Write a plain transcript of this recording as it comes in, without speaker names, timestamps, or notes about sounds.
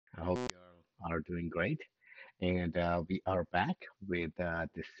hope you all are doing great. And we are back with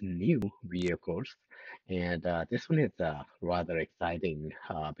this new video course. And this one is rather exciting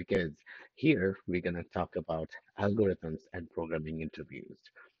because here we're going to talk about algorithms and programming interviews.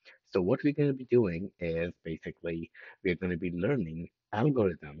 So, what we're going to be doing is basically we're going to be learning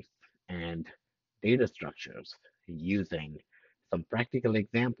algorithms and data structures using some practical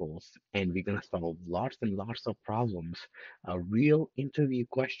examples, and we're going to solve lots and lots of problems, real interview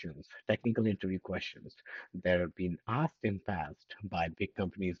questions, technical interview questions that have been asked in past by big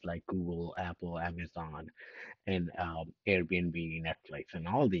companies like Google, Apple, Amazon, and Airbnb, Netflix, and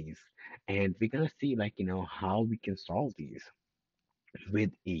all these. And we're going to see, how we can solve these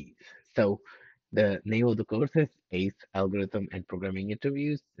with ease. So, the name of the course is ACE Algorithm and Programming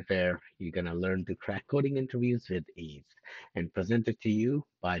Interviews, where you're going to learn to crack coding interviews with ease and presented to you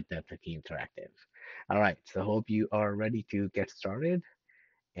by Deptaki Interactive. All right, so hope you are ready to get started.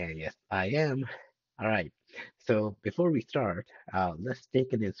 And yes, I am. All right, so before we start, let's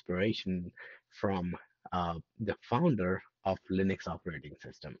take an inspiration from the founder of Linux operating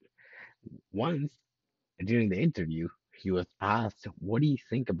system. Once during the interview, he was asked, "What do you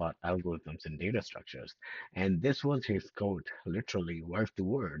think about algorithms and data structures?" And this was his quote, literally word to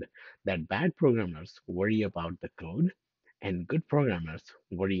word, that bad programmers worry about the code and good programmers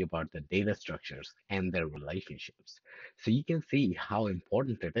worry about the data structures and their relationships. So you can see how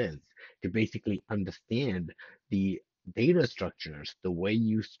important it is to basically understand the data structures, the way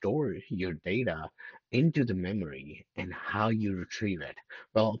you store your data into the memory, and how you retrieve it.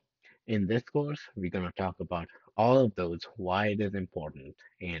 Well, in this course, we're going to talk about all of those, why it is important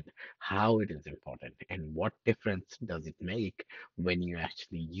and how it is important, and what difference does it make when you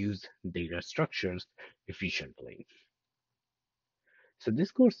actually use data structures efficiently. So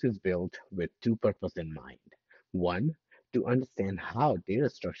this course is built with two purposes in mind. One, to understand how data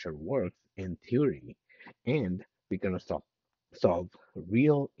structure works in theory, and we're going to solve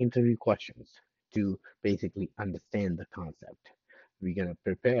real interview questions to basically understand the concept. We're going to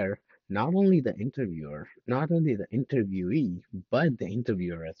prepare not only the interviewer, not only the interviewee, but the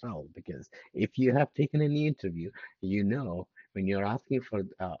interviewer as well. Because if you have taken any interview, you know when you're asking for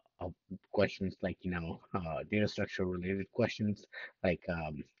questions like, data structure related questions, like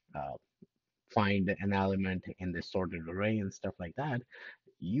find an element in the sorted array and stuff like that,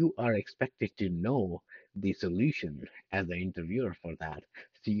 you are expected to know the solution as an interviewer for that,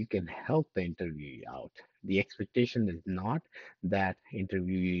 so you can help the interviewee out. The expectation is not that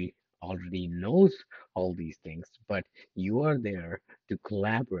interviewee already knows all these things, but you are there to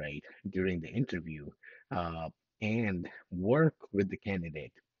collaborate during the interview, uh, and work with the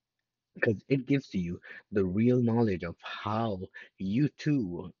candidate, because it gives you the real knowledge of how you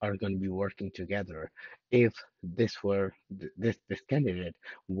two are going to be working together if this candidate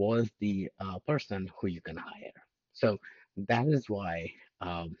was the person who you can hire. So that is why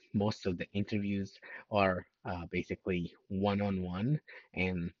most of the interviews are basically one-on-one,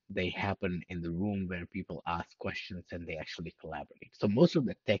 and they happen in the room where people ask questions and they actually collaborate. So most of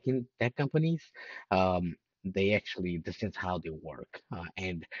the tech companies, um, they actually, this is how they work,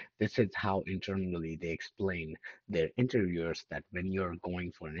 and this is how internally they explain their interviewers that when you're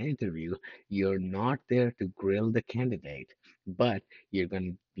going for an interview, you're not there to grill the candidate, but you're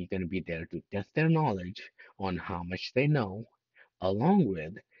going to be there to test their knowledge on how much they know. Along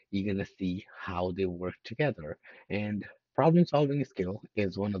with, you're going to see how they work together. And problem solving skill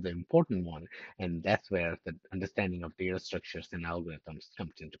is one of the important one, and that's where the understanding of data structures and algorithms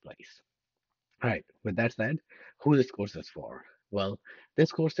comes into place. All right, with that said, who this course is for? Well,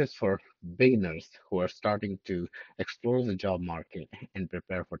 this course is for beginners who are starting to explore the job market and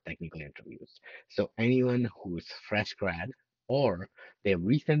prepare for technical interviews. So anyone who's fresh grad, or they've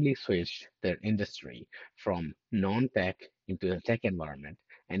recently switched their industry from non-tech into the tech environment.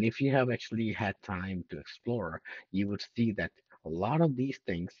 And if you have actually had time to explore, you would see that a lot of these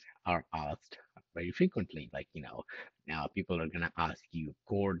things are asked very frequently. Like, now people are going to ask you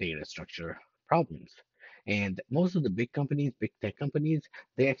core data structure problems. And most of the big companies, big tech companies,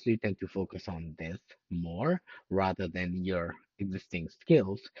 they actually tend to focus on this more rather than your existing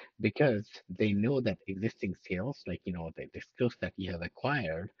skills, because they know that existing skills, like, the skills that you have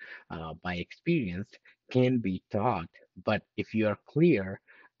acquired by experience, can be taught. But if you're not clear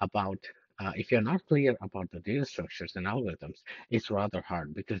about the data structures and algorithms, it's rather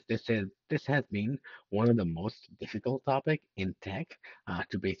hard, because this has been one of the most difficult topic in tech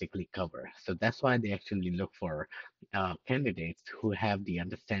to basically cover. So that's why they actually look for candidates who have the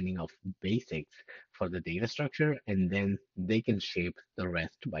understanding of basics for the data structure, and then they can shape the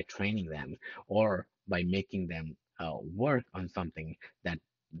rest by training them or by making them work on something that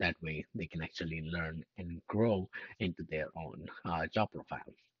That way, they can actually learn and grow into their own job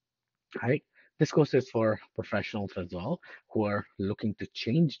profile. Right? This course is for professionals as well who are looking to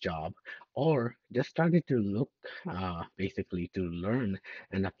change job or just started to look basically to learn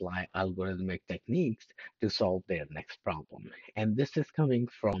and apply algorithmic techniques to solve their next problem. And this is coming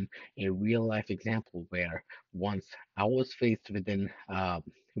from a real life example where once I was faced with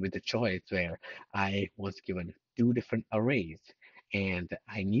a choice where I was given two different arrays and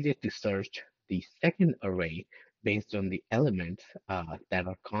I needed to search the second array based on the elements that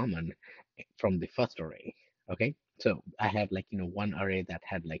are common from the first array. Okay, so I had like one array that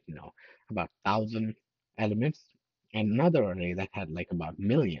had like about 1,000 elements, and another array that had like about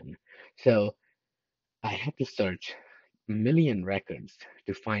million. So I had to search million records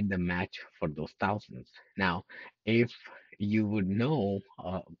to find the match for those thousands. Now, if you would know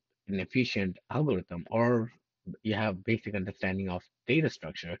an efficient algorithm or you have basic understanding of data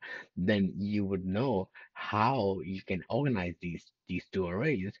structure, then you would know how you can organize these two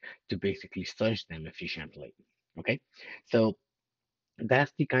arrays to basically search them efficiently. Okay, so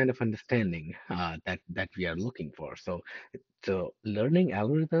that's the kind of understanding that we are looking for. So learning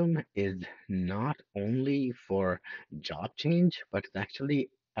algorithm is not only for job change, but it actually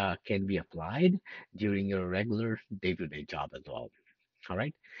can be applied during your regular day-to-day job as well. All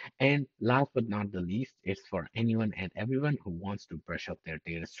right. And last but not the least, it's for anyone and everyone who wants to brush up their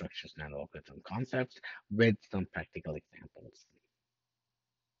data structures and algorithm concepts with some practical examples.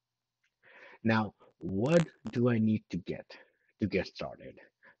 Now, what do I need to get started?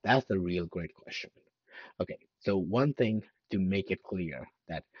 That's a real great question. Okay, so one thing to make it clear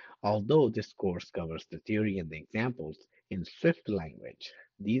that although this course covers the theory and the examples in Swift language,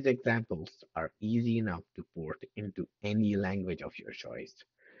 these examples are easy enough to port into any language of your choice.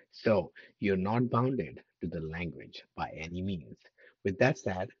 So you're not bounded to the language by any means. With that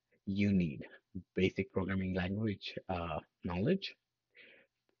said, you need basic programming language knowledge,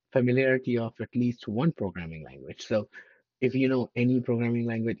 familiarity of at least one programming language. So if you know any programming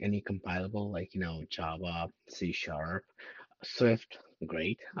language, any compilable like Java, C Sharp, Swift,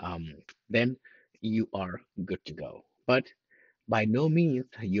 great. Then you are good to go. But by no means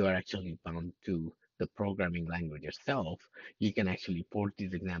you are actually bound to the programming language itself. You can actually port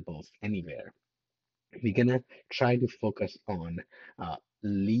these examples anywhere. We're gonna try to focus on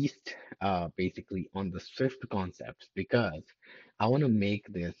least basically on the Swift concepts because I want to make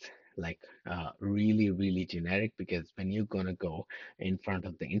this like really generic because when you're gonna go in front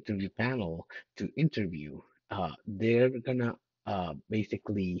of the interview panel to interview, they're gonna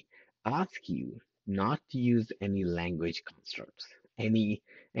basically ask you not to use any language constructs, any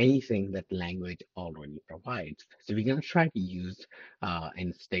anything that language already provides. So we're gonna try to use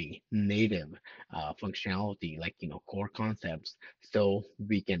and stay native functionality, like core concepts, so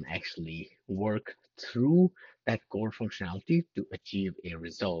we can actually work through that core functionality to achieve a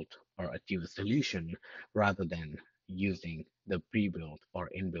result or achieve a solution rather than using the pre-built or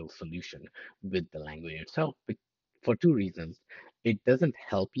inbuilt solution with the language itself. For two reasons. It doesn't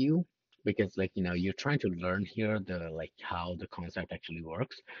help you because like you're trying to learn here the like how the concept actually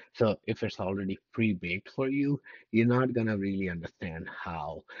works. So if it's already pre-baked for you, you're not gonna really understand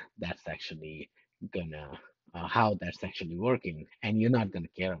that's actually gonna how that's actually working, and you're not gonna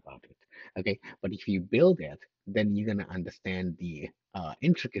care about it. Okay, but if you build it, then you're gonna understand the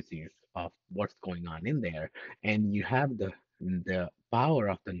intricacies of what's going on in there, and you have the power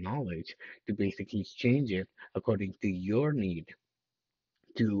of the knowledge to basically change it according to your need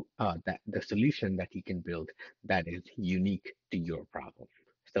to that the solution that you can build that is unique to your problem.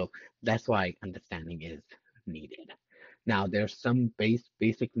 So that's why understanding is needed. Now there's some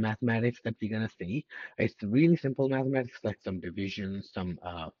basic mathematics that we're gonna see. It's really simple mathematics like some division, some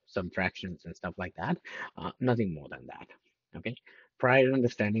fractions and stuff like that. Nothing more than that. Okay. Prior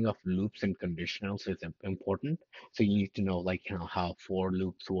understanding of loops and conditionals is important. So you need to know like how for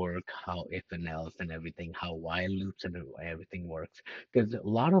loops work, how if and else and everything, how while loops and everything works. Because a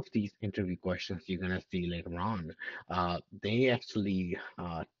lot of these interview questions you're gonna see later on, they actually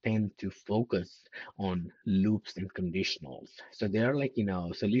tend to focus on loops and conditionals. So they are like,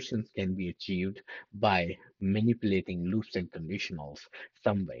 solutions can be achieved by manipulating loops and conditionals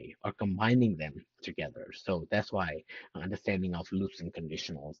some way or combining them together. So that's why understanding of loops and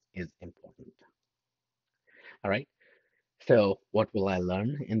conditionals is important. All right. So what will I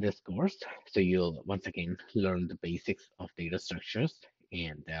learn in this course? So you'll once again learn the basics of data structures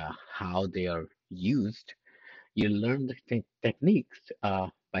and how they are used. You learn the techniques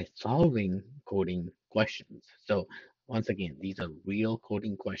by solving coding questions. So Once again, these are real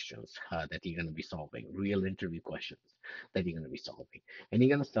coding questions that you're going to be solving, real interview questions that you're going to be solving. And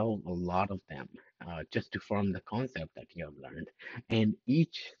you're going to solve a lot of them just to form the concept that you have learned. And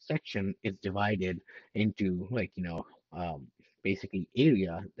each section is divided into, like, basically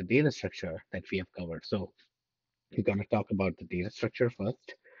area, the data structure that we have covered. So we're going to talk about the data structure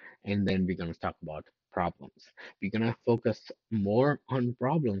first, and then we're going to talk about problems. We're going to focus more on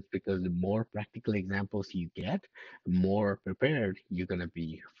problems because the more practical examples you get, the more prepared you're going to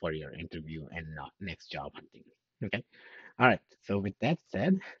be for your interview and not next job hunting. Okay. All right. So, with that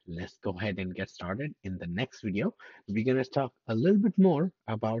said, let's go ahead and get started. In the next video, we're going to talk a little bit more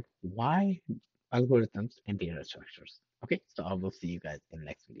about why algorithms and data structures. Okay. So, I will see you guys in the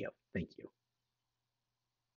next video. Thank you.